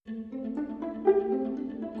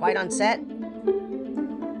Quiet on set.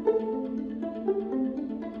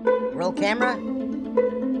 Roll camera.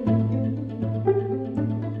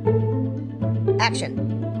 Action.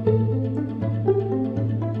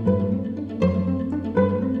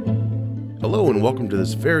 Hello and welcome to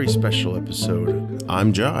this very special episode.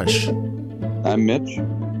 I'm Josh. I'm Mitch.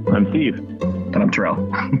 I'm Steve. And I'm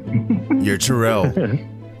Terrell. You're Terrell.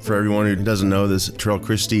 For everyone who doesn't know this, Terrell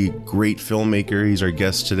Christie, great filmmaker. He's our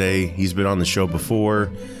guest today. He's been on the show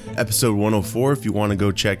before. Episode 104, if you want to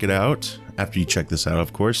go check it out. After you check this out,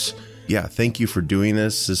 of course. Yeah, thank you for doing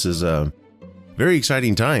this. This is a very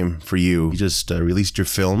exciting time for you. You just released your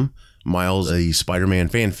film, Miles, a Spider-Man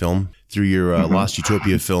fan film, through your Lost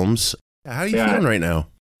Utopia films. How are you feeling right now?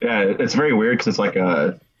 Yeah, it's very weird because it's like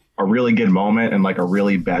a really good moment and like a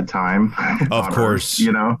really bad time. Of course.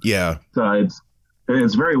 You know? Yeah. So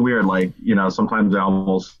it's very weird. Like, you know, sometimes I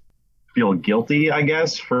almost feel guilty, I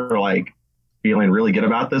guess, for like feeling really good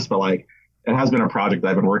about this. But like, it has been a project that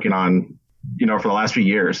I've been working on, you know, for the last few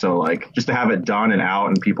years. So like, just to have it done and out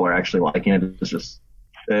and people are actually liking it, it's just,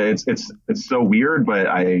 it's so weird, but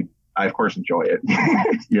I of course enjoy it.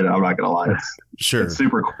 You know, I'm not gonna lie. It's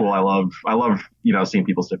super cool. I love, you know, seeing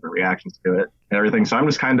people's different reactions to it and everything. So I'm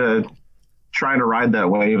just kind of trying to ride that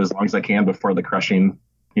wave as long as I can before the crushing,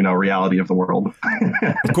 you know, reality of the world.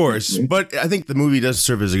 Of course. But I think the movie does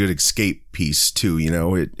serve as a good escape piece too. You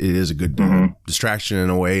know, it is a good distraction in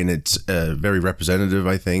a way, and it's very representative,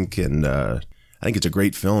 I think. And I think it's a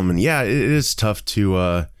great film. And yeah, it is tough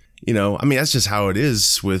to, you know, I mean, that's just how it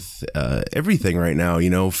is with everything right now. You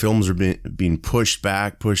know, films are being pushed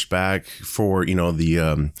back for, you know,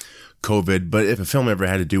 the COVID. But if a film ever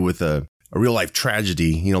had to do with a real life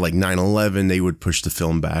tragedy, you know, like 9/11, they would push the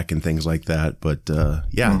film back and things like that. But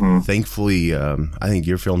thankfully, I think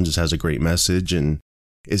your film just has a great message, and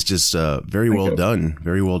it's just very well done.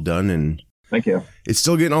 And thank you. It's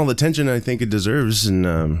still getting all the attention I think it deserves.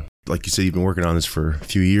 And like you said, you've been working on this for a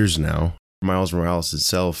few years now. Miles Morales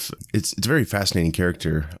itself, it's a very fascinating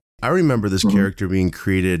character. I remember this character being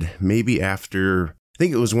created maybe after, I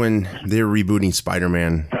think it was when they were rebooting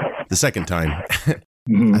Spider-Man the second time.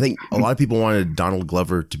 I think a lot of people wanted Donald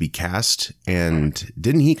Glover to be cast, and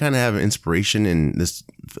didn't he kind of have an inspiration in this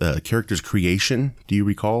character's creation? Do you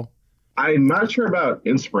recall? I'm not sure about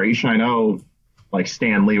inspiration. I know like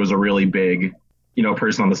Stan Lee was a really big, you know,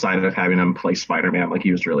 person on the side of having him play Spider-Man. Like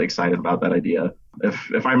he was really excited about that idea.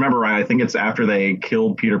 If I remember right, I think it's after they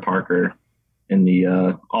killed Peter Parker in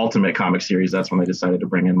the Ultimate comic series. That's when they decided to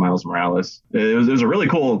bring in Miles Morales. It was a really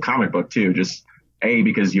cool comic book too. Just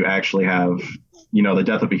because you actually have, you know, the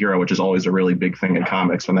death of a hero, which is always a really big thing in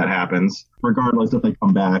comics when that happens, regardless if they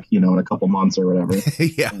come back, you know, in a couple months or whatever.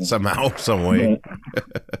 Somehow, some way.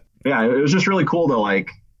 Yeah, it was just really cool to like,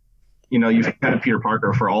 you know, you've had Peter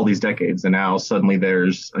Parker for all these decades, and now suddenly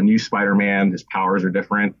there's a new Spider-Man. His powers are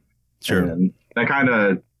different. Sure. And that kind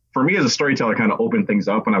of, for me as a storyteller, kind of opened things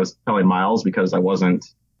up when I was telling Miles, because I wasn't,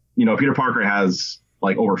 you know, Peter Parker has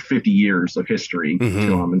like over 50 years of history to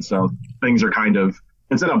him. And so things are kind of,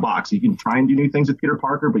 it's in a box. You can try and do new things with Peter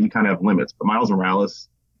Parker, but you kind of have limits. But Miles Morales,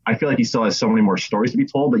 I feel like he still has so many more stories to be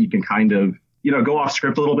told that you can kind of, you know, go off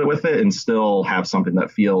script a little bit with it and still have something that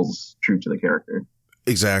feels true to the character.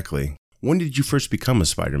 Exactly. When did you first become a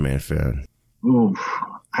Spider-Man fan? Ooh,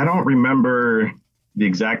 I don't remember the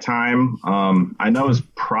exact time. I know it was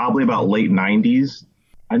probably about late 90s.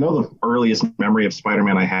 I know the earliest memory of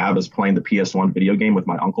Spider-Man I have is playing the PS1 video game with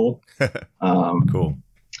my uncle. Cool.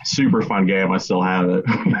 Super fun game. I still have it.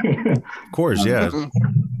 Of course, yeah.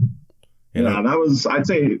 Yeah, that was, I'd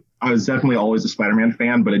say I was definitely always a Spider-Man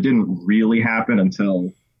fan, but it didn't really happen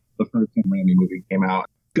until the first Sam Raimi movie came out.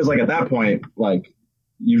 Because like at that point, like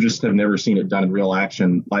you just have never seen it done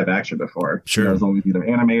in live action before. Sure. It was always either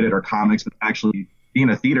animated or comics, but actually being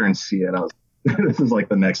in a theater and see it, this is like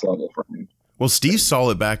the next level for me. Well, Steve saw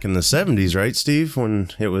it back in the 70s, right, Steve? When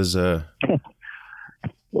it was...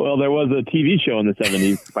 Well, there was a TV show in the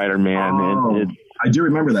 70s, Spider-Man. Oh, I do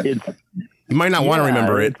remember that. You might not want to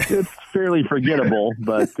remember it. It's fairly forgettable,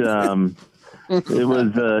 but it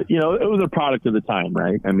was, you know, it was a product of the time,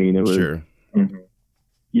 right? I mean, it was... Sure.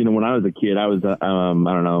 You know, when I was a kid, I was, I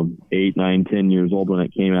don't know, 8, 9, 10 years old when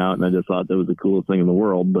it came out, and I just thought that was the coolest thing in the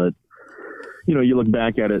world. But, you know, you look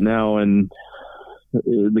back at it now, and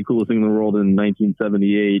the coolest thing in the world in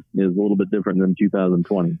 1978 is a little bit different than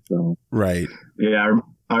 2020. So right. Yeah,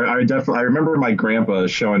 I definitely, I remember my grandpa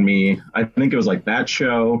showing me, I think it was like that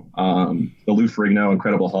show, the Lou Ferrigno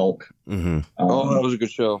Incredible Hulk. That was a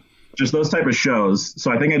good show. Just those type of shows. So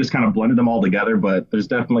I think I just kind of blended them all together, but there's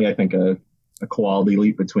definitely, I think, a quality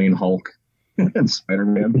leap between Hulk and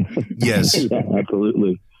Spider-Man. Yes. Yeah,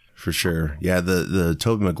 absolutely. For sure. Yeah, the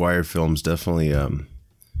Tobey Maguire films definitely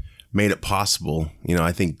made it possible. You know,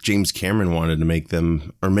 I think James Cameron wanted to make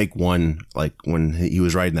them, or make one, like when he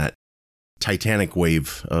was riding that Titanic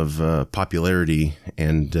wave of popularity.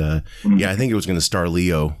 And yeah, I think it was going to star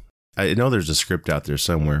Leo. I know there's a script out there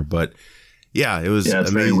somewhere, but yeah, it was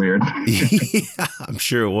it's amazing. very weird. Yeah, I'm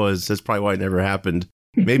sure it was. That's probably why it never happened.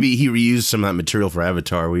 Maybe he reused some of that material for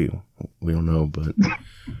Avatar. We don't know, but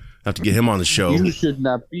have to get him on the show. You should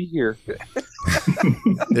not be here.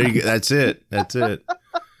 There you go. That's it. That's it.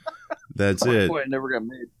 Boy, it never got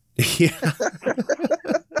made. Yeah.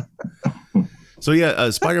 So yeah,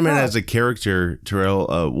 Spider-Man as a character,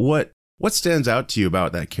 Terrell. What stands out to you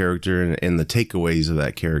about that character and the takeaways of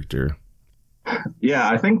that character? Yeah,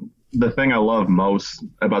 I think the thing I love most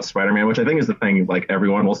about Spider-Man, which I think is the thing like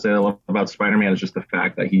everyone will say they love about Spider-Man, is just the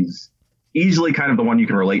fact that he's easily kind of the one you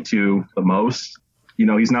can relate to the most. You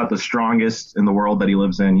know, he's not the strongest in the world that he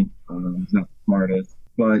lives in. He's not the smartest,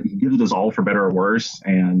 but he gives it his all for better or worse.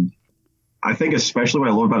 And I think especially what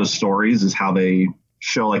I love about his stories is how they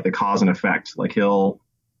show like the cause and effect. Like he'll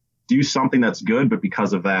do something that's good, but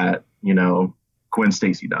because of that, you know, Gwen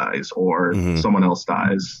Stacy dies or someone else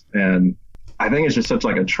dies. And I think it's just such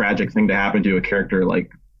like a tragic thing to happen to a character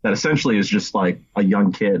like that essentially is just like a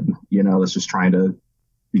young kid, you know, that's just trying to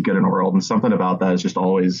be good in the world. And something about that has just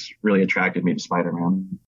always really attracted me to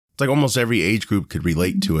Spider-Man. It's like almost every age group could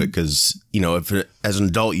relate to it because, you know, if as an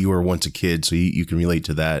adult you were once a kid, so you can relate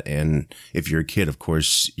to that. And if you're a kid, of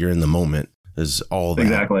course, you're in the moment. Is all that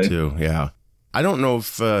exactly too. Yeah. I don't know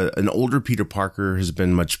if an older Peter Parker has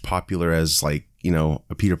been much popular as like, you know,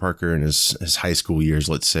 a Peter Parker in his high school years,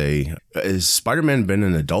 let's say. Has Spider-Man been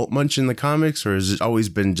an adult much in the comics, or has it always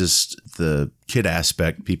been just the kid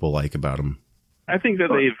aspect people like about him? I think that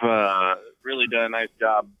they've really done a nice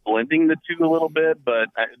job blending the two a little bit, but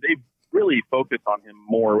they've really focused on him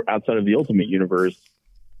more outside of the Ultimate Universe,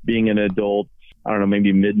 being an adult. I don't know,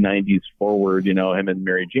 maybe mid-90s forward, you know, him and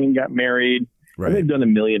Mary Jane got married. Right. And they've done a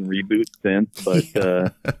million reboots since,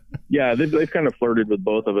 but yeah, they've kind of flirted with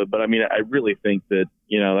both of it. But I mean, I really think that,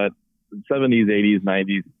 you know, that 70s, 80s,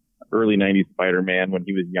 90s, early 90s Spider-Man when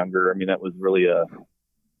he was younger, I mean, that was really a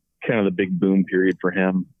kind of the big boom period for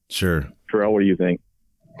him. Sure. Terrell, what do you think?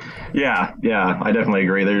 Yeah, I definitely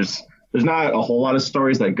agree. There's not a whole lot of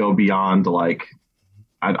stories that go beyond like,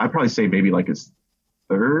 I'd probably say maybe like his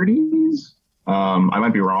 30s. I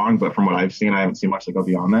might be wrong, but from what I've seen, I haven't seen much that go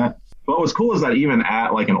beyond that. But what's cool is that even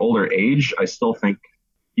at like an older age, I still think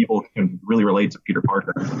people can really relate to Peter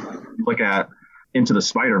Parker. Look at Into the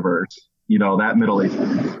Spider-Verse, you know, that middle-aged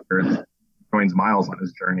Peter joins Miles on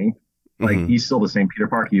his journey. Like he's still the same Peter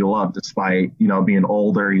Parker you love, despite, you know, being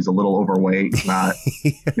older. He's a little overweight. He's not,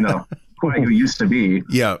 you know, quite who he used to be.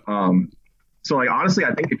 Yeah. So like, honestly,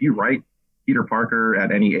 I think if you write Peter Parker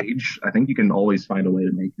at any age, I think you can always find a way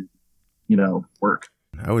to make it, you know, work.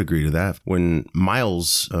 I would agree to that. When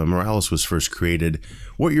Miles Morales was first created,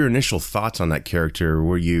 what were your initial thoughts on that character?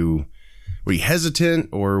 Were you hesitant,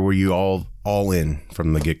 or were you all in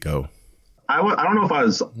from the get-go? I don't know if I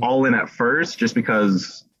was all in at first, just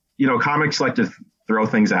because, you know, comics like to throw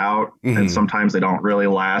things out and sometimes they don't really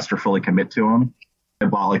last or fully commit to them. I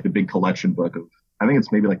bought like the big collection book of, I think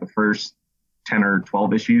it's maybe like the first 10 or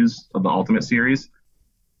 12 issues of the Ultimate series.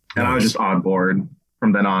 And I was just on board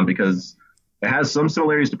from then on because it has some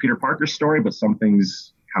similarities to Peter Parker's story, but some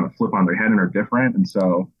things kind of flip on their head and are different. And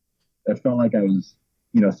so it felt like I was,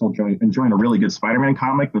 you know, still enjoying a really good Spider-Man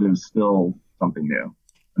comic, but it was still something new.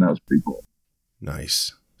 And that was pretty cool.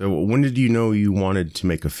 Nice. So when did you know you wanted to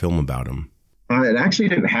make a film about him? It actually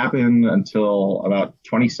didn't happen until about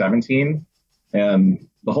 2017. And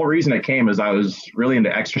the whole reason it came is I was really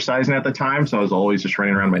into exercising at the time. So I was always just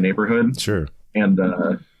running around my neighborhood. Sure. And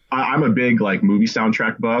I'm a big like movie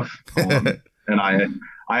soundtrack buff. And I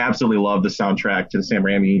absolutely love the soundtrack to the Sam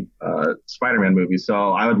Raimi Spider-Man movies.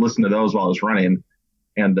 So I would listen to those while I was running.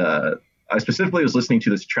 And I specifically was listening to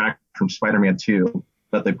this track from Spider-Man 2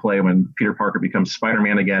 that they play when Peter Parker becomes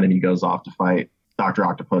Spider-Man again and he goes off to fight Dr.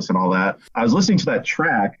 Octopus and all that. I was listening to that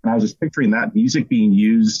track and I was just picturing that music being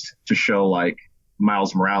used to show like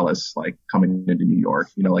Miles Morales like coming into New York.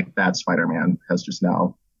 You know, like that Spider-Man has just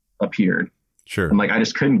now appeared. Sure. And like I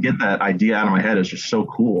just couldn't get that idea out of my head. It's just so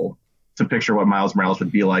cool to picture what Miles Morales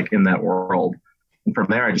would be like in that world. And from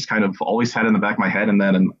there, I just kind of always had it in the back of my head. And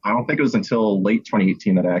I don't think it was until late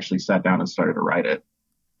 2018 that I actually sat down and started to write it.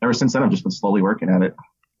 Ever since then, I've just been slowly working at it.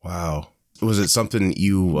 Wow. Was it something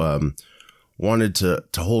you wanted to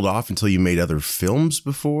hold off until you made other films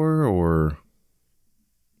before, or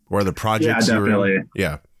other projects? Yeah, definitely.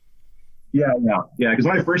 Yeah. Because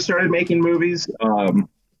when I first started making movies,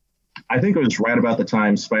 I think it was right about the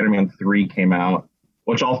time Spider-Man 3 came out,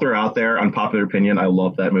 which I'll throw out there, unpopular opinion, I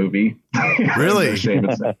love that movie. Really? Shame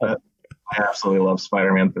to say that. I absolutely love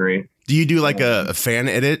Spider-Man 3. Do you do like a fan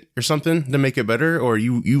edit or something to make it better, or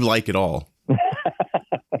you like it all?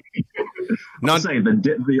 I'll say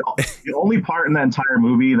the only part in that entire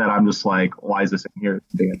movie that I'm just like, why is this in here?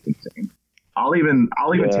 It's dancing scene. I'll even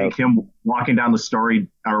take him walking down the street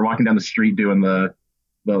doing the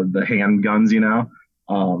handguns, you know.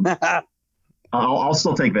 I'll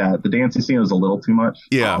still take that. The dancing scene was a little too much.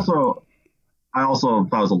 Yeah. I also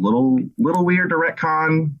thought it was a little weird to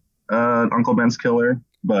retcon Uncle Ben's killer,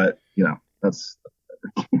 but you know, that's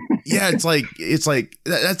yeah, it's like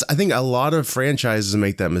that's I think a lot of franchises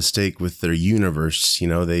make that mistake with their universe. You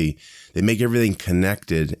know, they make everything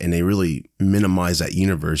connected and they really minimize that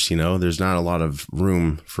universe. You know, there's not a lot of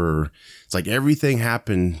room for, it's like everything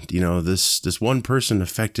happened, you know, this one person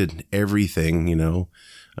affected everything, you know.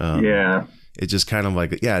 Yeah. It's just kind of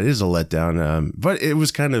like, yeah, it is a letdown. But it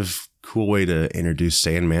was kind of cool way to introduce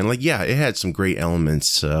Sandman. Like, yeah, it had some great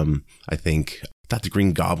elements. I think. I thought the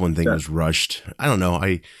Green Goblin thing was rushed. I don't know.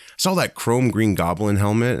 I saw that chrome Green Goblin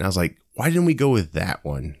helmet and I was like, why didn't we go with that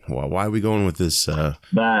one? Well, why are we going with this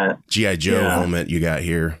G.I. Joe helmet you got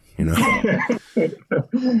here? You know?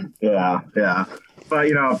 yeah. But,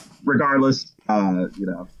 you know, regardless, you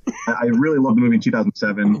know, I really loved the movie in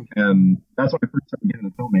 2007. And that's when I first started getting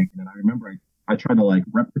into filmmaking. And I remember I tried to like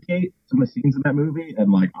replicate some of the scenes in that movie.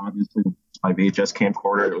 And like, obviously, my VHS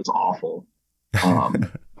camcorder, it was awful.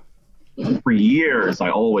 For years,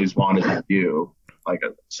 I always wanted to do like a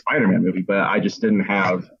Spider-Man movie, but I just didn't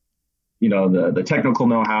have, you know, the technical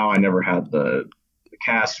know-how. I never had the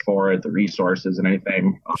cast for it, the resources and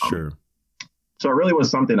anything. Sure. So it really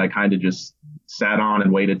was something I kind of just sat on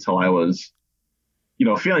and waited till I was, you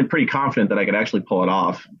know, feeling pretty confident that I could actually pull it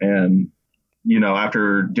off. And, you know,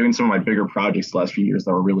 after doing some of my bigger projects the last few years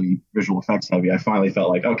that were really visual effects heavy, I finally felt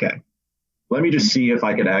like, okay, let me just see if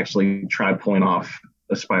I could actually try pulling off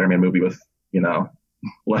a Spider-Man movie with, you know,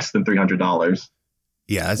 less than $300.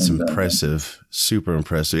 Yeah, that's impressive. Super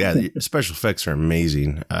impressive. Yeah, the special effects are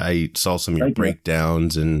amazing. I saw some of your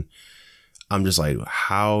breakdowns and I'm just like,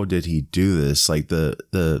 how did he do this? Like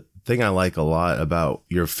the thing I like a lot about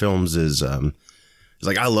your films is it's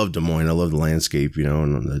like I love Des Moines. I love the landscape, you know,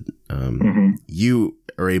 and you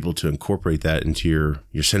are able to incorporate that into your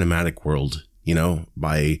cinematic world, you know,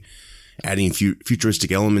 by adding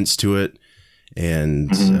futuristic elements to it. And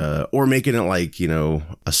or making it like, you know,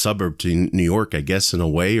 a suburb to New York, I guess, in a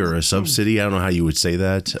way, or a sub city. I don't know how you would say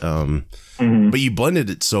that. But you blended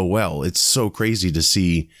it so well. It's so crazy to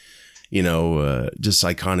see, you know, just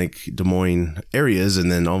iconic Des Moines areas. And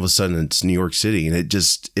then all of a sudden it's New York City and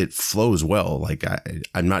it flows well. Like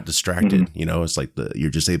I'm not distracted, you know, it's like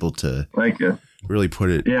you're just able to really put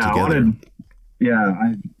it together.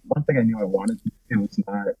 One thing I knew I wanted to do was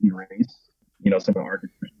not erase, you know, some of the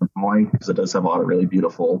architecture of Des Moines, because it does have a lot of really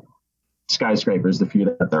beautiful skyscrapers, the few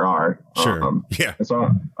that there are. Sure. Yeah. And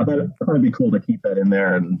so I thought it'd be cool to keep that in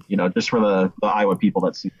there, and you know, just for the Iowa people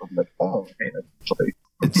that see something like, oh, okay, actually.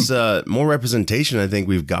 It's more representation I think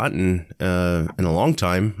we've gotten in a long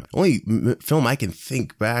time. Only film I can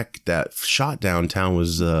think back that shot downtown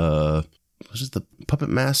was it the Puppet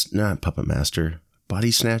Master,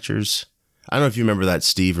 Body Snatchers. I don't know if you remember that,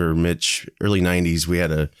 Steve or Mitch, early 90s.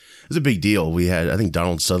 It was a big deal. We had, I think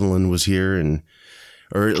Donald Sutherland was here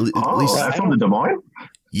or at least. I filmed in Des Moines?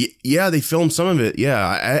 Yeah, they filmed some of it.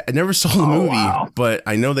 Yeah, I never saw the movie, but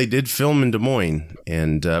I know they did film in Des Moines.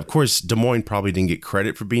 And of course, Des Moines probably didn't get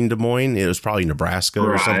credit for being Des Moines. It was probably Nebraska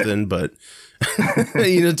or something, but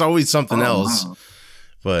you know, it's always something else. Wow.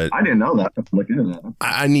 But I didn't know that. Look into that.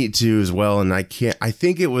 I need to as well. And I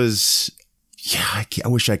think it was. Yeah, I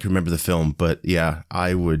wish I could remember the film, but yeah,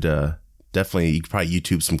 I would definitely. You could probably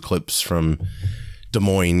YouTube some clips from Des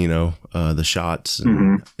Moines, you know, the shots.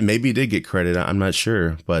 And maybe you did get credit. I'm not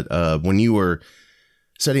sure. But when you were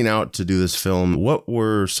setting out to do this film, what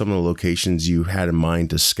were some of the locations you had in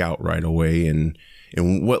mind to scout right away? And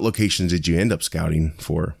what locations did you end up scouting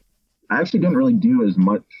for? I actually didn't really do as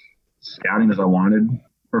much scouting as I wanted.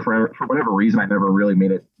 For whatever reason, I never really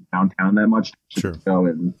made it downtown that much. Sure. Go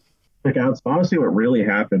and pick out. So honestly, what really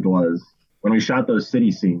happened was when we shot those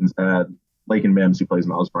city scenes, Laken Mims, who plays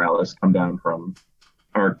Miles Morales, come down from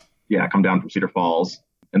Cedar Falls.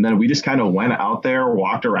 And then we just kind of went out there,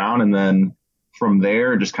 walked around, and then from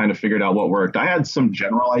there just kind of figured out what worked. I had some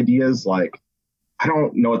general ideas, like, I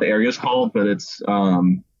don't know what the area is called, but it's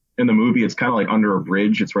in the movie, it's kind of like under a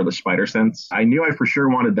bridge. It's where the spider sense. I knew I for sure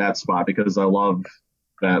wanted that spot because I love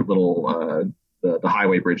that little the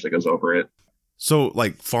highway bridge that goes over it. So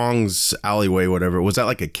like Fong's alleyway, whatever, was that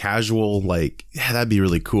like a casual, like, yeah, that'd be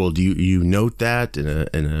really cool. Do you note that in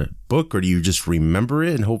a book, or do you just remember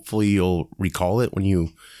it and hopefully you'll recall it when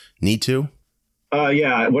you need to?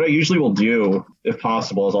 Yeah, what I usually will do, if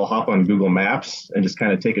possible, is I'll hop on Google Maps and just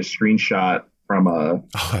kind of take a screenshot from Oh,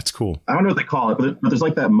 that's cool. I don't know what they call it, but there's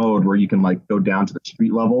like that mode where you can like go down to the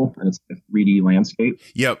street level and it's a 3D landscape.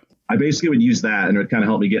 Yep. I basically would use that, and it would kind of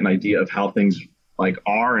help me get an idea of how things like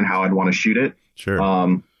are and how I'd want to shoot it. Sure.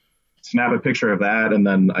 Snap a picture of that, and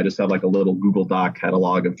then I just have like a little Google Doc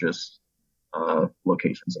catalog of just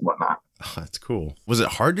locations and whatnot. Oh, that's cool. Was it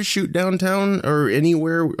hard to shoot downtown or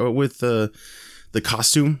anywhere with the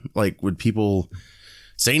costume? Like, would people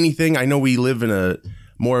say anything? I know we live in a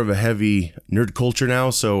more of a heavy nerd culture now,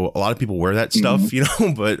 so a lot of people wear that stuff, you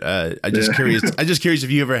know. But I'm just curious if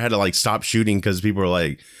you ever had to like stop shooting because people are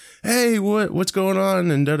like, "Hey, what's going on?"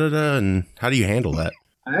 and da da da. And how do you handle that?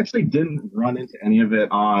 I actually didn't run into any of it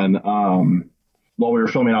on while we were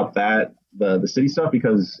filming out the city stuff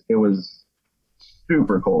because it was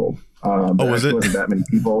super cold. Was it? Wasn't that many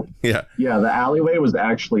people? Yeah. Yeah, the alleyway was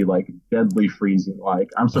actually like deadly freezing.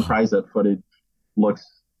 Like, I'm surprised that footage looks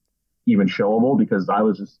even showable because I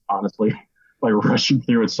was just honestly like rushing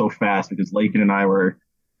through it so fast because Lakin and I were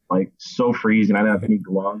like so freezing. I didn't have any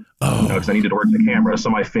gloves because I needed to work the camera,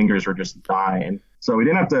 so my fingers were just dying. So we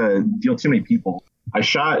didn't have to deal too many people. I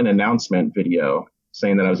shot an announcement video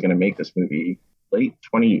saying that I was going to make this movie late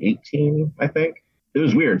 2018, I think. It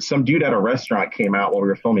was weird. Some dude at a restaurant came out while we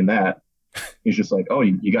were filming that. He's just like, "Oh,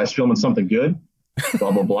 you guys filming something good?"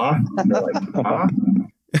 Blah blah blah. And they're like, "Huh?"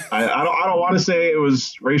 I don't want to say it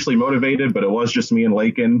was racially motivated, but it was just me and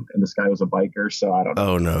Lakin, and this guy was a biker, so I don't know.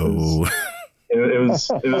 Oh no. It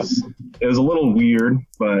was a little weird,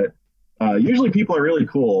 but usually people are really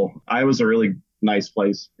cool. I was a really nice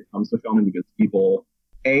place when it comes to filming because people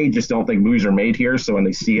just don't think movies are made here, so when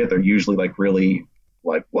they see it, they're usually like really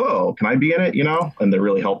like, "Whoa, can I be in it?" You know, and they're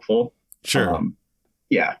really helpful. Sure.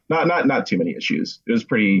 Yeah, not too many issues. It was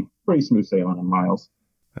pretty smooth sailing on Miles.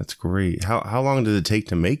 That's great. How long did it take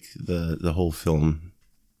to make the whole film?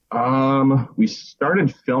 We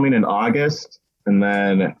started filming in August, and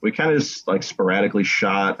then we kind of just like sporadically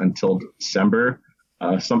shot until December.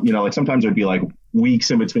 Sometimes there'd be like weeks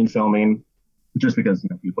in between filming, just because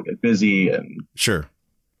people get busy and sure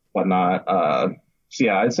whatnot. So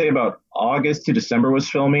yeah, I'd say about August to December was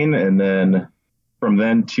filming, and then from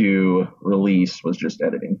then to release was just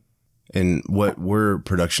editing. And what were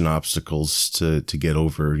production obstacles to get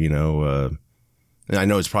over? You know, and I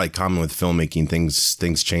know it's probably common with filmmaking.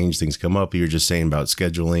 Things change, things come up. You're just saying about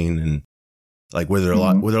scheduling and like were there a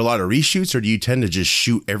lot of reshoots, or do you tend to just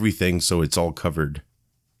shoot everything so it's all covered?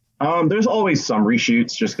 There's always some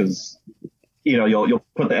reshoots, just because you'll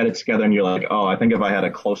put the edits together and you're like, oh, I think if I had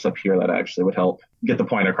a close up here, that actually would help get the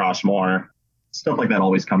point across more. Stuff like that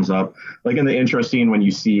always comes up. Like in the intro scene when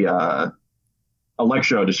you see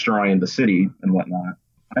Electro destroying the city and whatnot.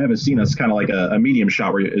 I have a scene that's kind of like a medium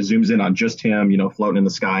shot where it zooms in on just him, floating in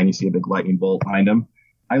the sky, and you see a big lightning bolt behind him.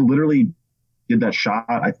 I literally did that shot,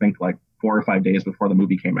 I think, like 4 or 5 days before the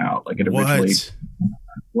movie came out. Like, it originally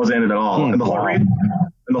wasn't in it at all. And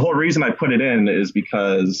the whole reason I put it in is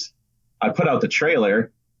because I put out the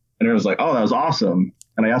trailer, and it was like, oh, that was awesome.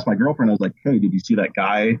 And I asked my girlfriend, I was like, hey, did you see that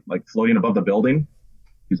guy like floating above the building?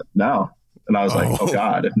 He's like, no. And I was like, oh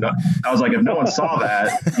God, if no one saw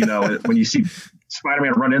that, when you see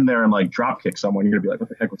Spider-Man run in there and like drop kick someone, you're gonna be like, what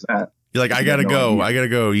the heck was that? You're like, I gotta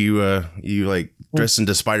go. You like dress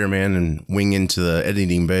into Spider-Man and wing into the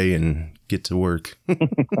editing bay and get to work.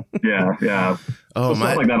 Yeah. Oh,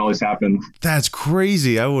 stuff like that always happens. That's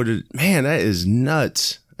crazy. That is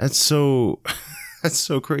nuts. That's so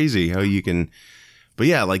crazy how you can. But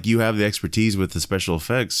yeah, like you have the expertise with the special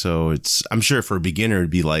effects, so I'm sure for a beginner it'd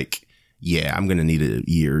be like, yeah, I'm going to need a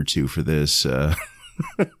year or two for this. Delay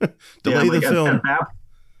the film.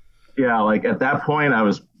 At that point, I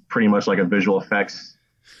was pretty much like a visual effects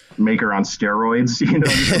maker on steroids,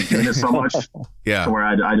 just doing it so much. Yeah. To where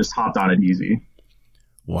I just hopped on it easy.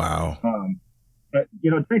 Wow. But,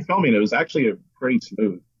 during filming, it was actually pretty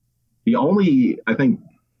smooth. The only, I think,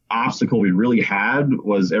 obstacle we really had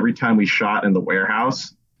was every time we shot in the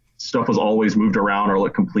warehouse, stuff was always moved around or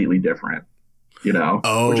looked completely different.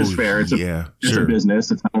 Which is fair. It's a business.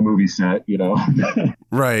 It's not a movie set,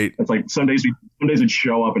 Right. It's like some days would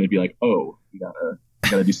show up and it'd be like, oh, we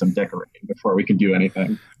gotta do some decorating before we can do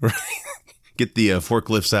anything. Right. Get the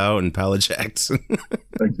forklifts out and pallet jacks.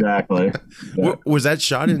 Exactly. Was that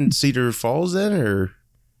shot in Cedar Falls then, or?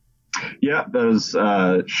 Yeah, that was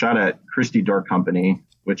shot at Christie Door Company,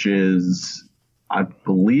 which is, I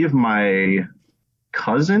believe, my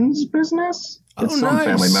cousin's business. It's some nice.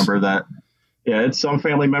 family member that, it's some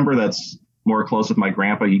family member that's more close with my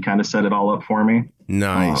grandpa. He kind of set it all up for me.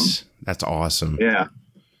 Nice. That's awesome. Yeah.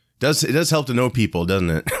 It does help to know people, doesn't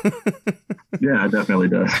it? Yeah, it definitely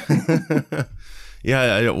does. Yeah,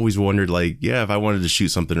 I always wondered, like, if I wanted to shoot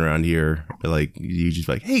something around here, like, you just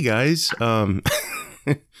like, hey guys,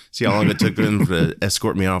 see how long it took them to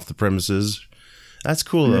escort me off the premises. That's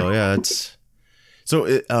cool though. Yeah, so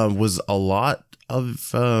it was a lot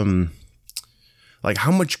of like,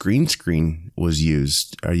 how much green screen was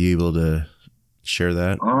used? Are you able to share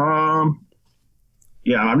that?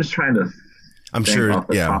 Yeah, I'm just trying to. I'm think sure. off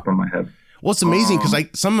the Yeah. top of my head. Well, it's amazing because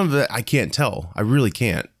some of it I can't tell. I really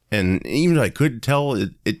can't. And even if I could tell,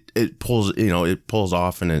 it pulls, it pulls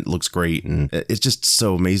off and it looks great. And it's just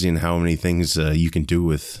so amazing how many things you can do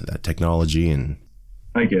with that technology. And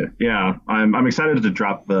Thank you. Yeah, I'm excited to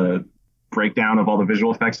drop the breakdown of all the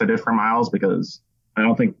visual effects I did for Miles, because I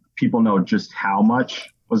don't think people know just how much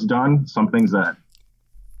was done. Some things that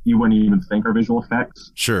you wouldn't even think are visual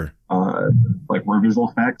effects. sure. Like were visual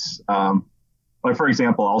effects. Like for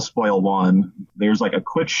example, I'll spoil one. There's like a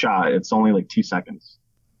quick shot. It's only like 2 seconds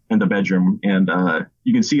in the bedroom, and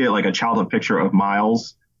you can see it like a childhood picture of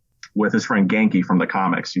Miles with his friend Genki from the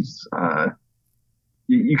comics. He's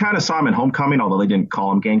you kind of saw him in Homecoming, although they didn't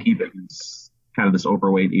call him Genki, but he's kind of this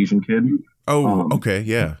overweight Asian kid. Oh, okay.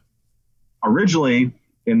 Yeah. Originally,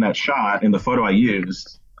 in that shot, in the photo I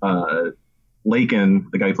used, Lakin,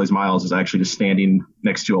 the guy who plays Miles, is actually just standing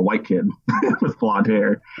next to a white kid with blonde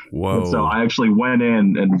hair. Whoa. And so I actually went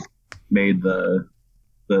in and made the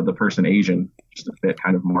person Asian just to fit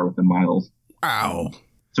kind of more within Miles. Wow.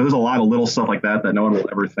 So there's a lot of little stuff like that no one will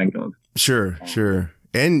ever think of. Sure.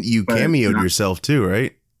 And you But cameoed not- yourself too,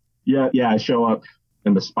 right? Yeah, I show up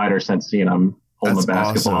in the spider sense scene. I'm holding That's a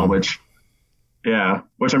basketball, awesome. which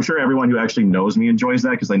I'm sure everyone who actually knows me enjoys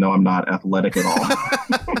that because they know I'm not athletic at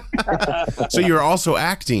all. So you're also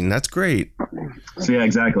acting. That's great. So yeah,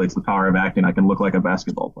 exactly. It's the power of acting. I can look like a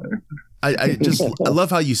basketball player. I love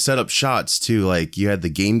how you set up shots too. Like you had the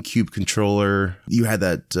GameCube controller. You had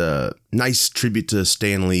that nice tribute to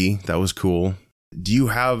Stan Lee. That was cool. Do you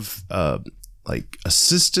have like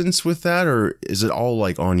assistance with that, or is it all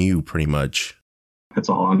like on you pretty much? It's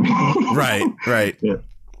all on me. Right.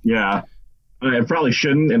 Yeah. I probably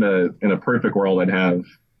shouldn't. In a perfect world, I'd have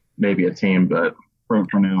maybe a team, but for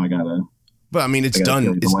now, I gotta. But I mean, it's I gotta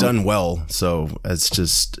done. feel It's the done well. So it's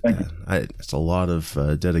just, it's a lot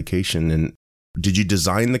of dedication. And did you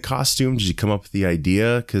design the costume? Did you come up with the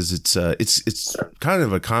idea? Because it's kind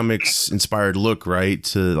of a comics inspired look, right?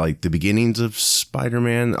 To like the beginnings of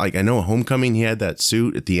Spider-Man. Like I know Homecoming, he had that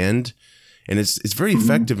suit at the end, and it's very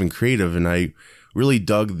effective and creative. And I really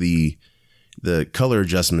dug the color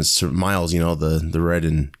adjustments to Miles. The red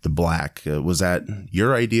and the black. Was that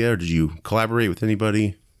your idea, or did you collaborate with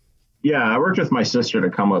anybody? Yeah, I worked with my sister to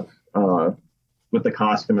come up with the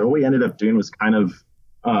costume, and what we ended up doing was kind of,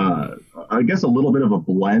 I guess, a little bit of a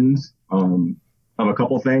blend of a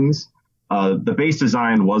couple things. The base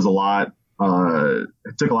design was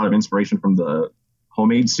it took a lot of inspiration from the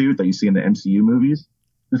homemade suit that you see in the MCU movies,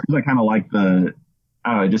 just because I kind of like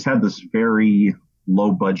it just had this very low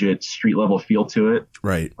budget street level feel to it.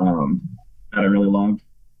 Right. That I really loved.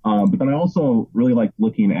 But then I also really liked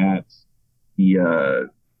looking at the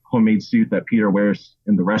homemade suit that Peter wears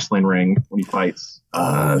in the wrestling ring when he fights.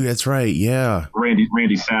 That's right. Yeah.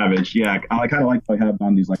 Randy Savage. Yeah. I kind of like to have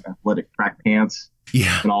on these like athletic track pants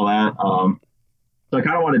Yeah. and all that. So I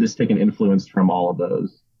kind of want to just take an influence from all of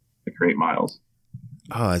those to create Miles.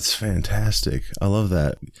 Oh, that's fantastic. I love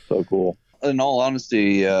that. So cool. In all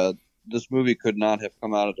honesty, this movie could not have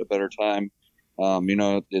come out at a better time.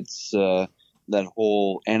 It's that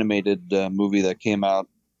whole animated movie that came out.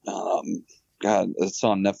 God, it's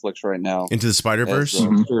on Netflix right now. Into the Spider-Verse?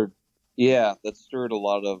 That stirred a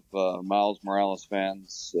lot of Miles Morales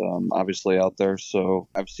fans, obviously out there. So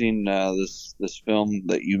I've seen this film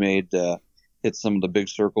that you made hit some of the big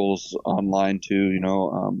circles online too.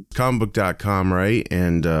 Comicbook.com, right?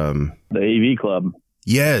 And The AV Club.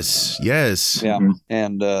 yes. Yeah, Mhm.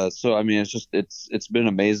 and so I mean, it's been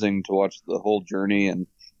amazing to watch the whole journey and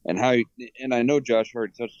how and I know Josh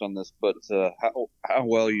already touched on this, but how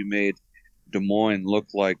well you made Des Moines look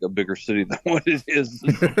like a bigger city than what it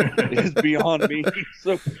is beyond me.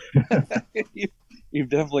 So you've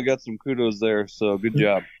definitely got some kudos there. So good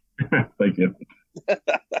job. Thank you.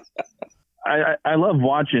 I love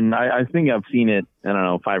watching. I think I've seen it, I don't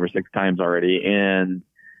know, 5 or 6 times already. And,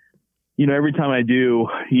 every time I do,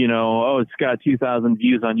 it's got 2,000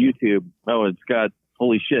 views on YouTube. Oh, it's got,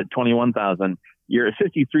 holy shit, 21,000. You're at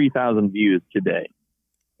 53,000 views today.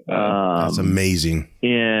 That's amazing.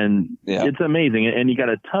 And it's amazing. And you got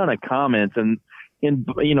a ton of comments, and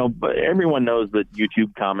but everyone knows that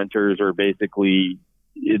YouTube commenters are basically,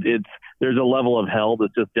 there's a level of hell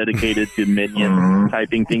that's just dedicated to minions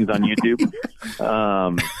typing things on YouTube.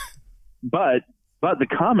 But the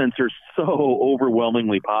comments are so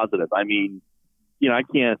overwhelmingly positive. I mean, I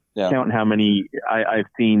can't count how many I've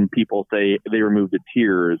seen people say they removed the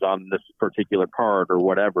tears on this particular part or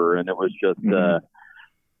whatever. And it was just,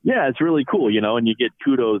 it's really cool, and you get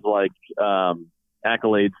kudos like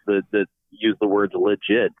accolades that use the words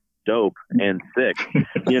legit, dope, and sick,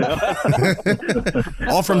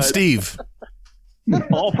 all from Steve.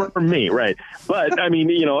 All from me, right? But I mean,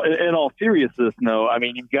 in all seriousness, no. I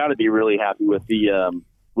mean, you've got to be really happy with the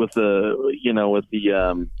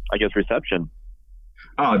I guess reception.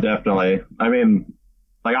 Oh, definitely. I mean,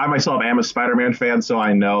 like I myself am a Spider-Man fan, so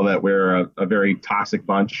I know that we're a very toxic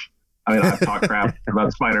bunch. I mean, I've talked crap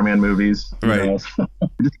about Spider-Man movies, right? So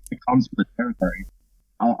it comes with the territory.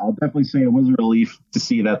 I'll definitely say it was a relief to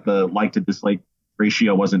see that the like to dislike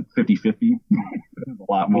ratio wasn't 50-50. a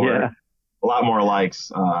lot more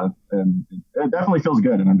likes, and it definitely feels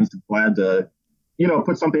good. And I'm just glad to,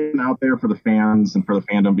 put something out there for the fans and for the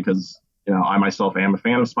fandom, because I myself am a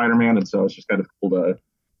fan of Spider-Man, and so it's just kind of cool to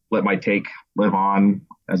let my take live on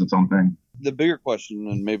as its own thing. The bigger question,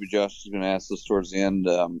 and maybe Josh is going to ask this towards the end,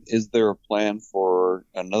 is there a plan for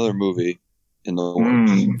another movie in the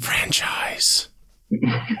works? Franchise.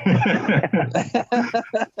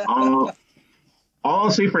 All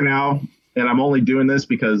I'll say for now, and I'm only doing this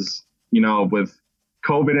because, with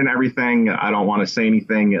COVID and everything, I don't want to say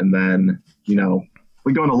anything, and then,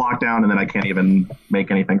 we go into lockdown and then I can't even make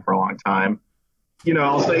anything for a long time.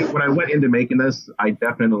 I'll say when I went into making this, I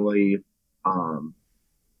definitely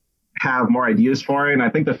have more ideas for it. And I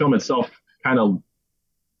think the film itself I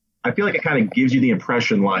feel like it kind of gives you the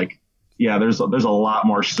impression like, yeah, there's a lot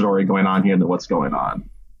more story going on here than what's going on,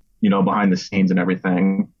 behind the scenes and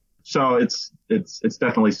everything. So it's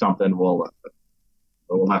definitely something we'll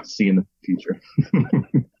have to see in the future.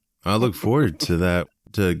 I look forward to that.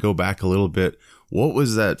 To go back a little bit, what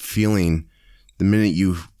was that feeling the minute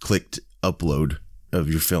you clicked upload of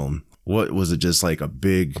your film? What was it, just like a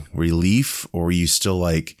big relief, or were you still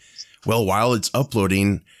like, well, while it's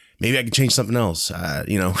uploading, maybe I can change something else?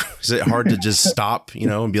 Is it hard to just stop,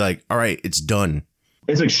 and be like, all right, it's done?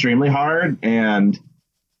 It's extremely hard. And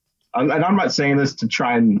I'm not saying this to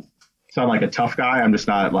try and sound like a tough guy. I'm just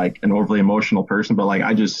not like an overly emotional person, but like,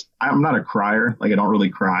 I'm not a crier. Like I don't really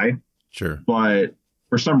cry. Sure. But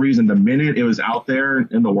for some reason, the minute it was out there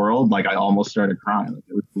in the world, like I almost started crying. Like,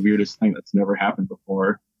 it was the weirdest thing that's never happened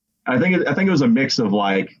before. I think it was a mix of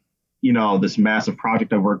like, this massive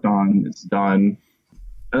project I've worked on, it's done.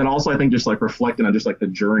 And then also I think just like reflecting on just like the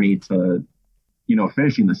journey to,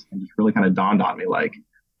 finishing this thing just really kind of dawned on me. Like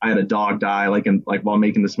I had a dog die, while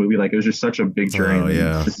making this movie, like it was just such a big journey. Oh,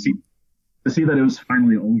 yeah. To see that it was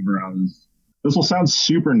finally over. This will sound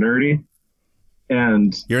super nerdy,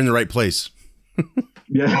 and you're in the right place.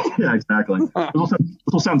 yeah, exactly. This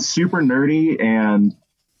will sound super nerdy,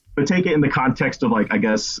 but take it in the context of like, I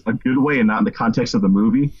guess, a good way and not in the context of the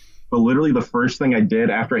movie. But literally the first thing I did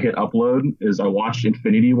after I hit upload is I watched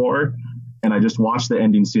Infinity War, and I just watched the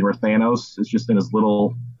ending scene where Thanos is just in his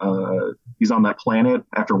little, he's on that planet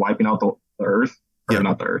after wiping out the Earth, or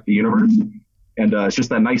not the Earth, the universe. And it's just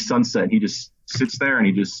that nice sunset. He just sits there and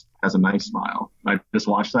he just has a nice smile. I just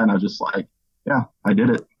watched that and I was just like, yeah, I did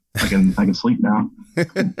it. I can sleep now.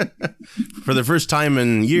 For the first time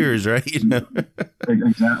in years, right?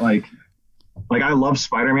 Exactly. Like I love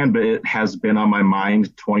Spider-Man, but it has been on my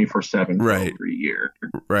mind 24/7 for over a year.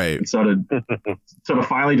 Right. And so to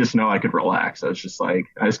finally just know I could relax, I was just like,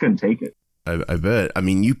 I just couldn't take it. I bet. I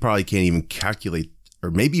mean, you probably can't even calculate,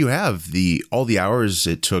 or maybe you have all the hours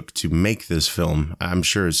it took to make this film. I'm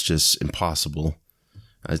sure it's just impossible.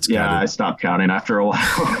 I stopped counting after a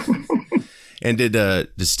while. And did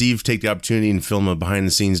Steve take the opportunity and film a behind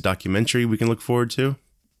the scenes documentary we can look forward to?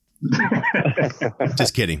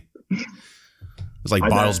 Just kidding. It's like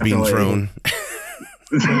bottles being thrown.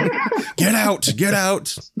 Get out.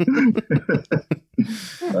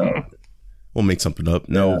 We'll make something up.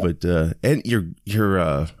 No, but and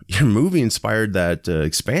your movie inspired that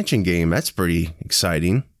expansion game. That's pretty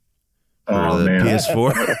exciting. For the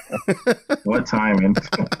PS4. What timing.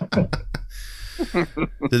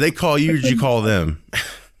 Did they call you or did you call them?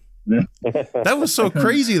 That was so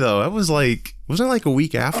crazy though. That was like, wasn't it like a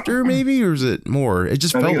week after maybe, or was it more? It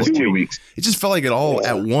just felt like 2 weeks. It just felt like it all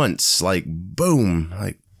at once, like boom,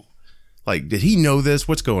 like did he know this?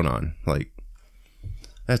 What's going on? Like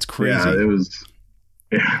that's crazy. Yeah, it was.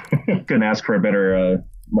 Yeah, couldn't ask for a better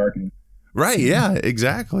marketing. Right. Yeah,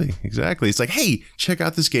 exactly. Exactly. It's like, hey, check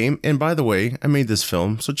out this game. And by the way, I made this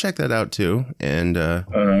film, so check that out too. And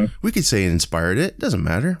we could say it inspired it. Doesn't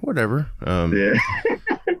matter. Whatever. Yeah.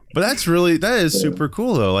 But that is super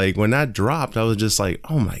cool though. Like when that dropped, I was just like,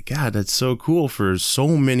 oh my God, that's so cool for so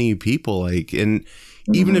many people. Like, and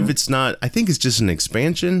even if it's not, I think it's just an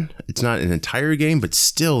expansion. It's not an entire game, but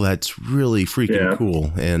still that's really freaking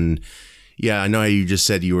cool. And yeah, I know how you just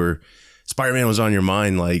said Spider-Man was on your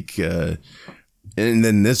mind, like, and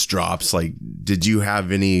then this drops. Like, did you have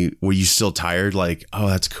were you still tired? Like, oh,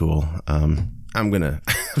 that's cool. I'm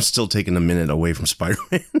still taking a minute away from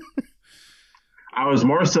Spider-Man. I was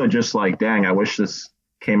more so just like, dang, I wish this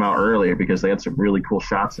came out earlier because they had some really cool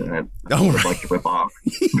shots in it. I would like to rip off.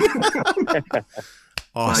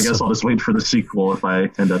 Awesome. I guess I'll just wait for the sequel if I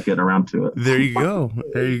end up getting around to it. There you go.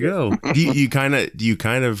 There you go. Do you kind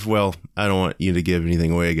of, well, I don't want you to give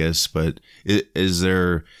anything away, I guess, but is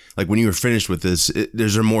there, like when you were finished with this,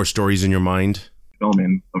 is there more stories in your mind?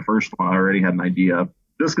 Filming the first one, I already had an idea.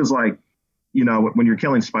 Just because, like, you know, when you're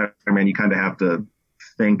killing Spider-Man, you kind of have to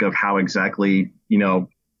think of how exactly, you know,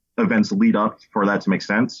 events lead up for that to make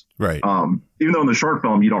sense. Right. Even though in the short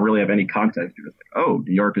film, you don't really have any context. You're just like, oh,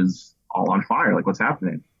 New York is all on fire. Like, what's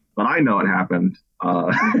happening? But I know it happened,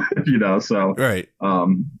 you know, so right.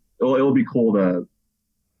 It'll be cool to,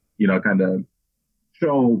 you know, kind of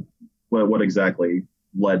show what exactly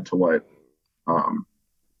led to what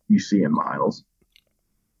you see in Miles.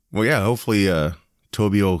 Well, yeah, hopefully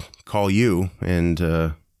Toby will call you and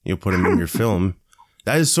you'll put him in your film.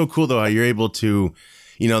 That is so cool, though, how you're able to,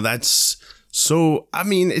 you know, that's so, I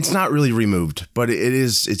mean, it's not really removed, but it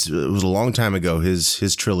was a long time ago,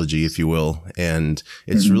 his trilogy, if you will. And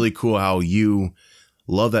it's really cool how you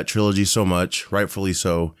love that trilogy so much, rightfully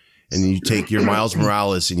so. And you take your Miles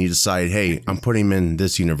Morales and you decide, hey, I'm putting him in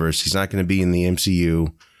this universe. He's not going to be in the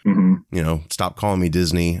MCU. Mm-hmm. You know, stop calling me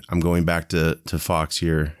Disney. I'm going back to Fox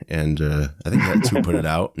here. And I think that's who put it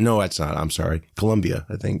out. No, that's not. I'm sorry. Columbia,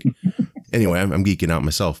 I think. Anyway, I'm geeking out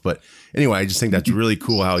myself. But anyway, I just think that's really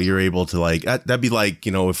cool how you're able to, like, that'd be like,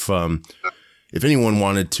 you know, if anyone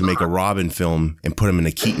wanted to make a Robin film and put him in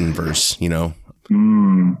a Keaton verse, you know,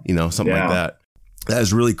 something like that. That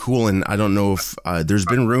is really cool. And I don't know if there's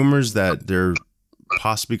been rumors that they're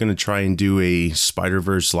possibly going to try and do a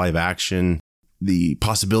Spider-Verse live action. The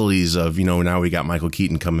possibilities of, you know, now we got Michael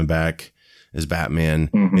Keaton coming back as Batman.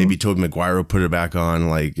 Mm-hmm. Maybe Tobey Maguire will put it back on.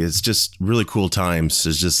 Like, it's just really cool times.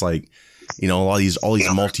 It's just like, you know, all these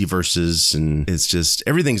multiverses, and it's just,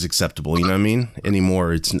 everything's acceptable. You know what I mean?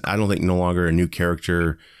 Anymore. I don't think no longer a new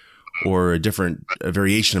character or a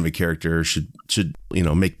variation of a character should, you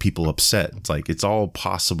know, make people upset. It's like, it's all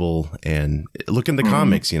possible. And look in the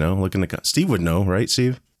comics, you know, Steve would know, right,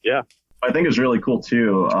 Steve? Yeah. I think it's really cool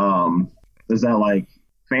too. Is that, like,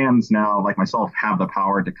 fans now, like myself, have the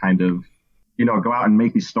power to kind of, you know, go out and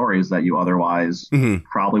make these stories that you otherwise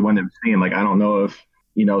probably wouldn't have seen. Like, I don't know if,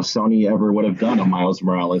 you know, Sony ever would have done a Miles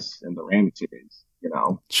Morales in the Raimi series, you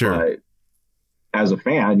know. Sure. But as a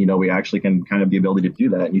fan, you know, we actually can kind of the ability to do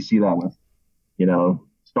that. And you see that with, you know,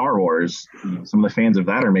 Star Wars. Some of the fans of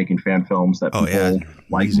that are making fan films that people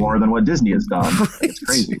like more than what Disney has done. Right. It's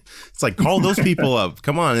crazy. It's like, call those people up.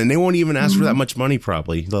 Come on. And they won't even ask for that much money,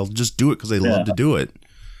 probably. They'll just do it because they love to do it.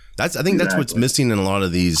 I think that's what's missing in a lot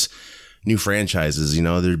of these new franchises. You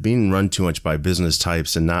know, they're being run too much by business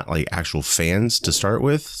types and not like actual fans to start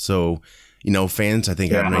with. So, you know, fans, I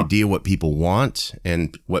think, have an idea what people want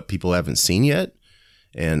and what people haven't seen yet.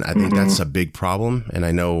 And I think that's a big problem. And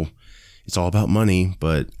I know it's all about money,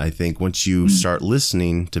 but I think once you start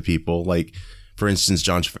listening to people, like, for instance,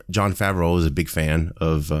 Jon Favreau is a big fan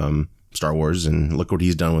of Star Wars, and look what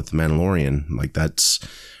he's done with The Mandalorian. Like, that's,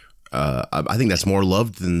 I think that's more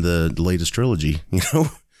loved than the latest trilogy, you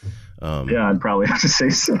know? Yeah, I'd probably have to say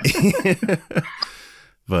so.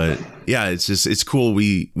 But yeah, it's cool.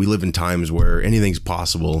 We live in times where anything's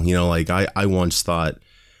possible. You know, like I once thought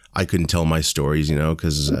I couldn't tell my stories, you know,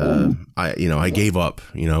 because I gave up,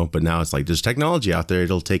 you know, but now it's like there's technology out there.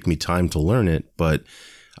 It'll take me time to learn it. But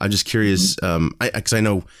I'm just curious, because I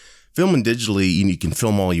know filming digitally, you can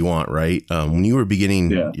film all you want, right? When you were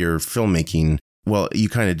beginning your filmmaking, well, you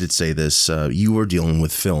kind of did say this, you were dealing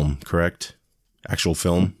with film, correct? Actual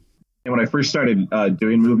film? And when I first started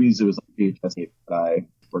doing movies, it was like VHS tape that I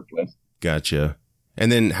worked with. Gotcha.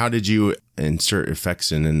 And then how did you insert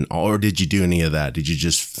effects in, or did you do any of that? Did you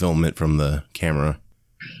just film it from the camera?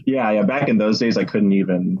 Yeah. Back in those days, I couldn't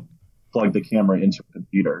even plug the camera into a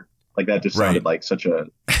computer. Like, that just sounded like such a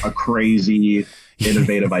crazy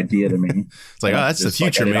innovative idea to me. It's like, oh, that's the Just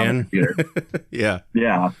like future, edit on the man. computer. Yeah.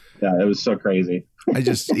 Yeah, it was so crazy.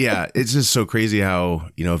 It's just so crazy how,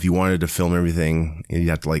 if you wanted to film everything, you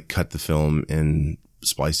have to like cut the film and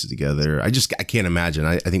splice it together. I can't imagine.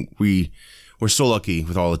 I think we're so lucky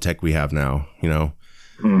with all the tech we have now,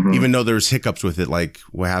 Mhm. even though there's hiccups with it, like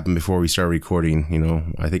what happened before we started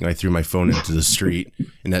recording, I think I threw my phone into the street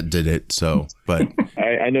and that did it. So, but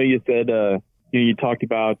I know you said, you talked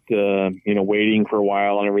about, waiting for a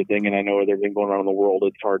while and everything. And I know with everything going on in the world,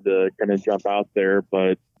 it's hard to kind of jump out there.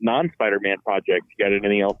 But non-Spider-Man projects, you got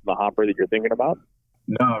anything else in the hopper that you're thinking about?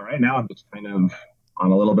 No, right now I'm just kind of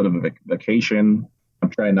on a little bit of a vacation. I'm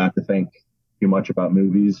trying not to think too much about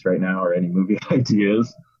movies right now or any movie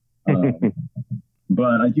ideas.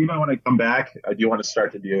 But I do know when I come back, I do want to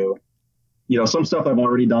start to do, some stuff I've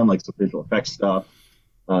already done, like some visual effects stuff,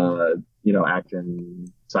 action,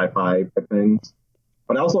 sci-fi type things.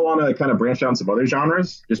 But I also want to kind of branch out in some other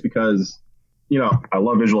genres just because, I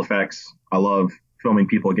love visual effects. I love filming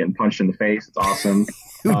people getting punched in the face. It's awesome.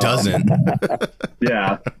 who doesn't?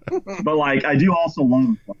 Yeah. But like, I do also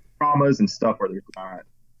love dramas and stuff where there's not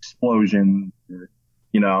explosions, or,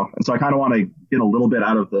 and so I kind of want to get a little bit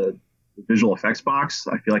out of the visual effects box.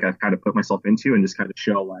 I feel like I've kind of put myself into and just kind of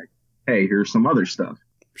show like, hey, here's some other stuff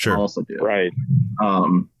Sure. I also do. Right. I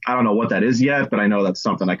don't know what that is yet, but I know that's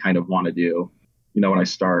something I kind of want to do, when I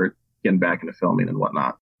start getting back into filming and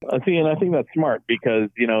whatnot. See, and I think that's smart because,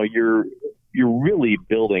 you're really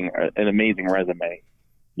building an amazing resume,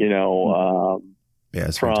 Yeah,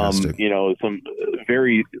 it's from, fantastic. some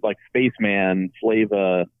very like Spaceman,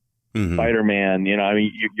 Flava, Mhm. Spider-Man,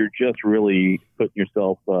 you're just really putting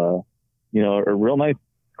yourself, a real nice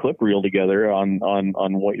clip reel together on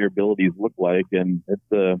what your abilities look like. And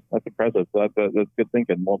that's impressive. So that's good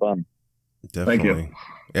thinking. Well done. Definitely. Thank you.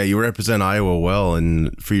 Yeah, you represent Iowa well,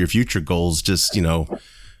 and for your future goals, just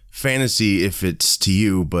fantasy if it's to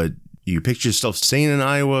you, but you picture yourself staying in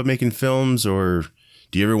Iowa making films, or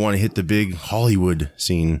do you ever want to hit the big Hollywood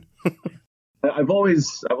scene? I've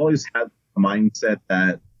always had a mindset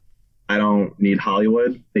that I don't need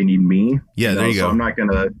Hollywood; they need me. Yeah, there you so go. I'm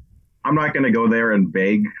not gonna go there and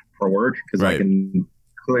beg for work because Right. I can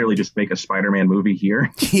clearly just make a Spider-Man movie here.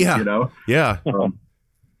 Yeah, yeah,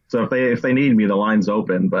 So if they need me, the line's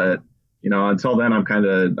open. But until then,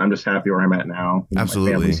 I'm just happy where I'm at now.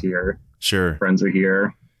 Absolutely. My family's here, sure. friends are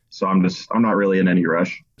here, so I'm not really in any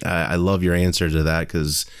rush. I love your answer to that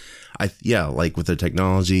because like with the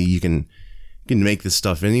technology, you can make this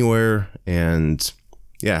stuff anywhere and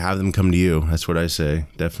have them come to you. That's what I say.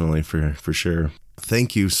 Definitely for sure.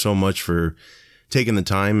 Thank you so much for taking the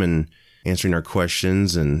time and answering our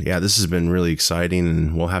questions. And this has been really exciting,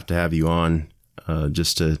 and we'll have to have you on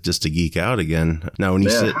just to geek out again. Now, when you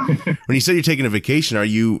said you're taking a vacation, are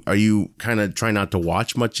you kind of trying not to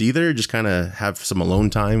watch much either? Just kind of have some alone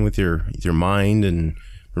time with your mind and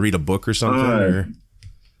read a book or something? Or?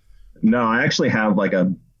 No, I actually have like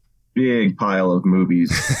a big pile of movies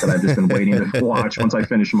that I've just been waiting to watch once I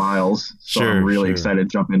finish Miles. So Sure, I'm really sure. excited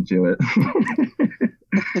to jump into it.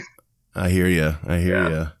 I hear you.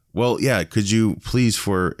 you. Well, could you please,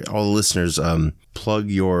 for all the listeners, plug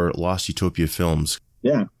your Lost Utopia films?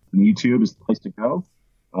 Yeah, YouTube is the place to go.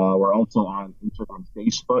 We're also on Instagram,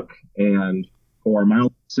 Facebook, and for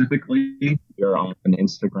Miles specifically, we're on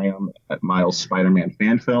Instagram at Miles Spider-Man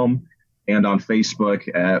Fan Film and on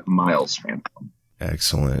Facebook at Miles Fan Film.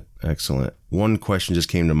 Excellent. One question just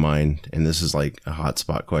came to mind, and this is like a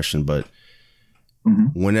hotspot question, but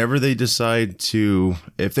whenever they decide to,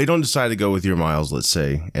 if they don't decide to go with your Miles, let's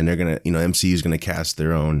say, and they're going to, MCU is going to cast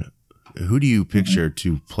their own, who do you picture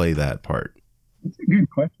to play that part? That's a good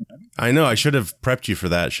question. I know I should have prepped you for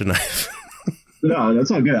that, shouldn't I? No,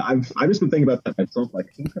 that's all good. I've just been thinking about that myself. Like,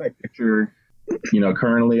 who could I picture,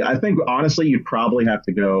 currently? I think, honestly, you'd probably have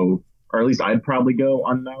to go, or at least I'd probably go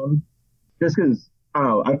unknown. Just because, I don't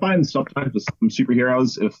know, I find sometimes with some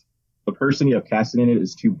superheroes, if the person you have casted in it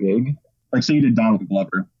is too big, like say you did Donald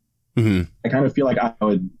Glover, I kind of feel like I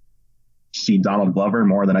would see Donald Glover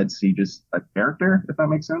more than I'd see just a character, if that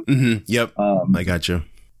makes sense. Yep. I got you.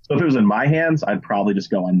 So if it was in my hands, I'd probably just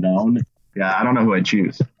go unknown. Yeah, I don't know who I'd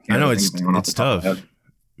choose. I know it's tough.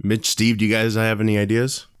 Mitch, Steve, do you guys have any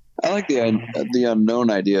ideas? I like the unknown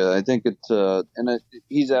idea. I think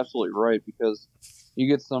he's absolutely right, because you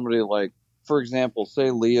get somebody like, for example, say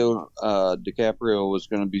Leo DiCaprio was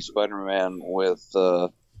going to be Spider-Man with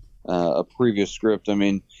a previous script. I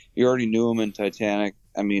mean, you already knew him in Titanic.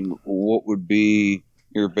 I mean, what would be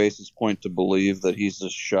your basis point to believe that he's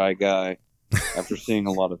this shy guy after seeing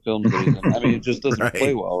a lot of films that he's in? I mean, it just doesn't Right.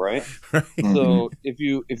 play well, right? Right. So if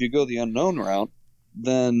you go the unknown route,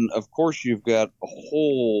 then of course you've got a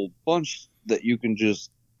whole bunch that you can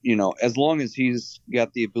just, as long as he's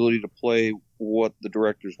got the ability to play what the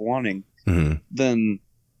director's wanting, then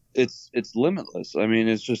it's limitless. I mean,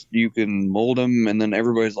 it's just, you can mold him, and then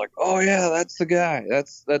everybody's like, oh yeah, that's the guy.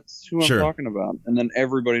 That's who I'm talking about. And then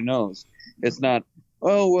everybody knows. It's not,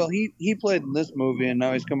 oh, well, he played in this movie and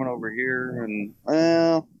now he's coming over here, and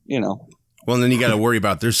Well, and then you got to worry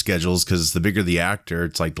about their schedules, because the bigger the actor,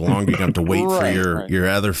 it's like the longer you have to wait for your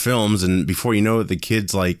other films. And before you know it, the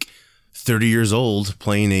kid's like 30 years old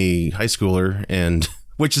playing a high schooler, and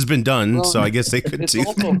which has been done. Well, so I guess they could see.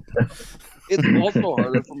 It's also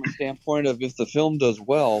harder from a standpoint of, if the film does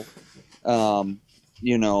well, not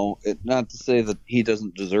to say that he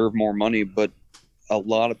doesn't deserve more money, but a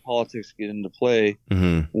lot of politics get into play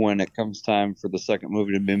when it comes time for the second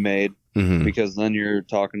movie to be made, because then you're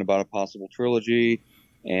talking about a possible trilogy,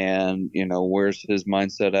 and where's his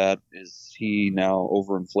mindset at? Is he now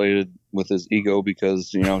overinflated with his ego because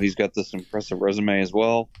he's got this impressive resume as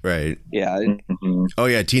well? Right. Yeah. Oh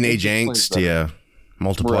yeah, teenage angst. Yeah.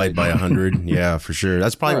 Multiplied by 100. Yeah, for sure.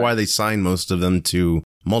 That's probably why they sign most of them to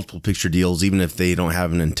multiple picture deals, even if they don't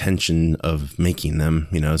have an intention of making them.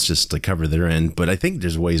 It's just to cover their end. But I think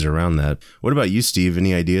there's ways around that. What about you, Steve?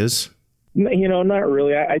 Any ideas? Not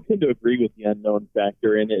really. I tend to agree with the unknown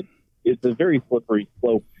factor, and it's a very slippery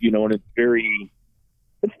slope, and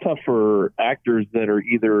it's tough for actors that are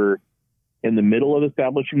either in the middle of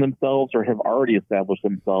establishing themselves or have already established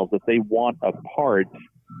themselves. If they want a part,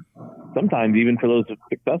 sometimes even for those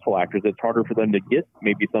successful actors, it's harder for them to get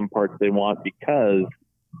maybe some parts they want because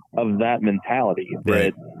of that mentality.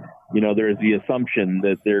 That, there's the assumption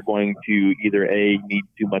that they're going to either need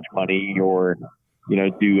too much money or,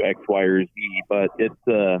 do X, Y, or Z. But it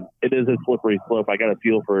is a slippery slope. I got a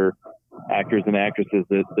feel for actors and actresses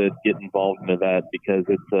that get involved into that, because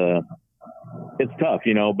it's tough,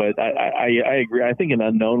 but I agree. I think an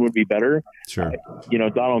unknown would be better. Sure.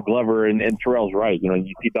 Donald Glover, and Terrell's right.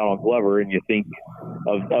 You see Donald Glover and you think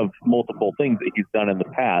of multiple things that he's done in the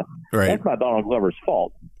past. Right. That's not Donald Glover's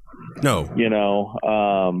fault. No.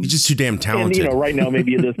 He's just too damn talented. And, right now,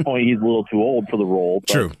 maybe at this point, he's a little too old for the role.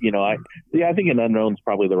 But, True. I think an unknown's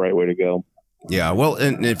probably the right way to go. Yeah, well,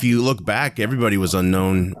 and if you look back, everybody was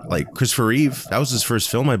unknown. Like Christopher Reeve, that was his first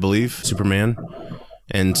film, I believe, Superman.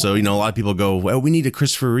 And so, a lot of people go, well, we need a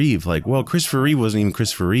Christopher Reeve. Like, well, Christopher Reeve wasn't even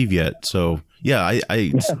Christopher Reeve yet. So, yeah,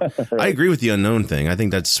 I agree with the unknown thing. I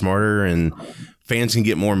think that's smarter, and fans can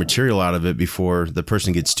get more material out of it before the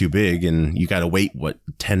person gets too big. And you got to wait,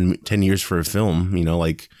 10 years for a film,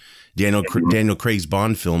 like Daniel Craig's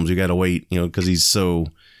Bond films. You got to wait, because he's so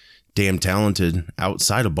damn talented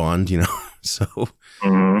outside of Bond, so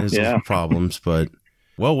there's some problems. But,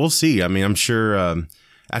 well, we'll see. I mean, I'm sure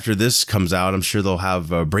after this comes out, I'm sure they'll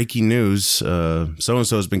have breaking news.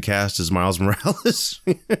 So-and-so has been cast as Miles Morales.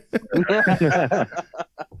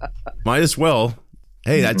 Might as well.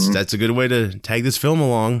 Hey, that's a good way to tag this film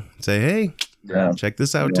along. Say, hey, check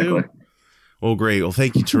this out too. Well, great. Well,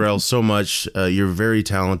 thank you, Terrell, so much. You're very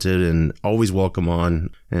talented and always welcome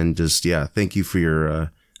on. And just, thank you for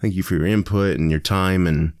your input and your time.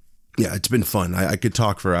 And yeah, it's been fun. I could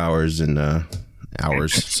talk for hours and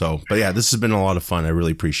hours. So, but yeah, this has been a lot of fun. I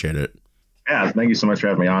really appreciate it. Yeah, thank you so much for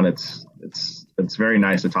having me on. It's very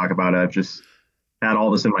nice to talk about it. I've just had all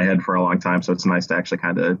this in my head for a long time, so it's nice to actually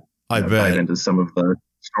kind of dive into some of the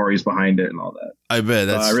stories behind it and all that. I bet.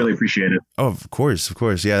 I really appreciate it. Oh, of course.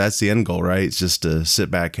 Yeah, that's the end goal, right? It's just to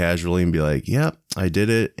sit back casually and be like, yep, I did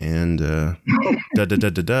it. And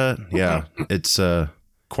Yeah, it's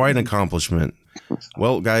quite an accomplishment.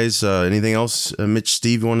 Well, guys, anything else, Mitch,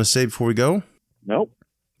 Steve, you want to say before we go? Nope.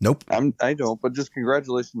 I don't, but just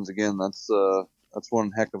congratulations again. That's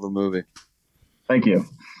one heck of a movie. Thank you.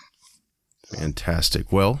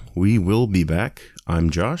 Fantastic. Well, we will be back. I'm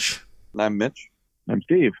Josh. And I'm Mitch. I'm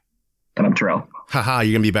Steve. And I'm Terrell. Haha,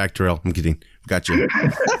 you're going to be back, Terrell. I'm kidding. Got you.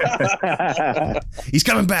 He's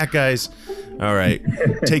coming back, guys. All right.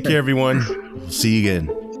 Take care, everyone. We'll see you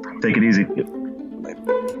again. Take it easy.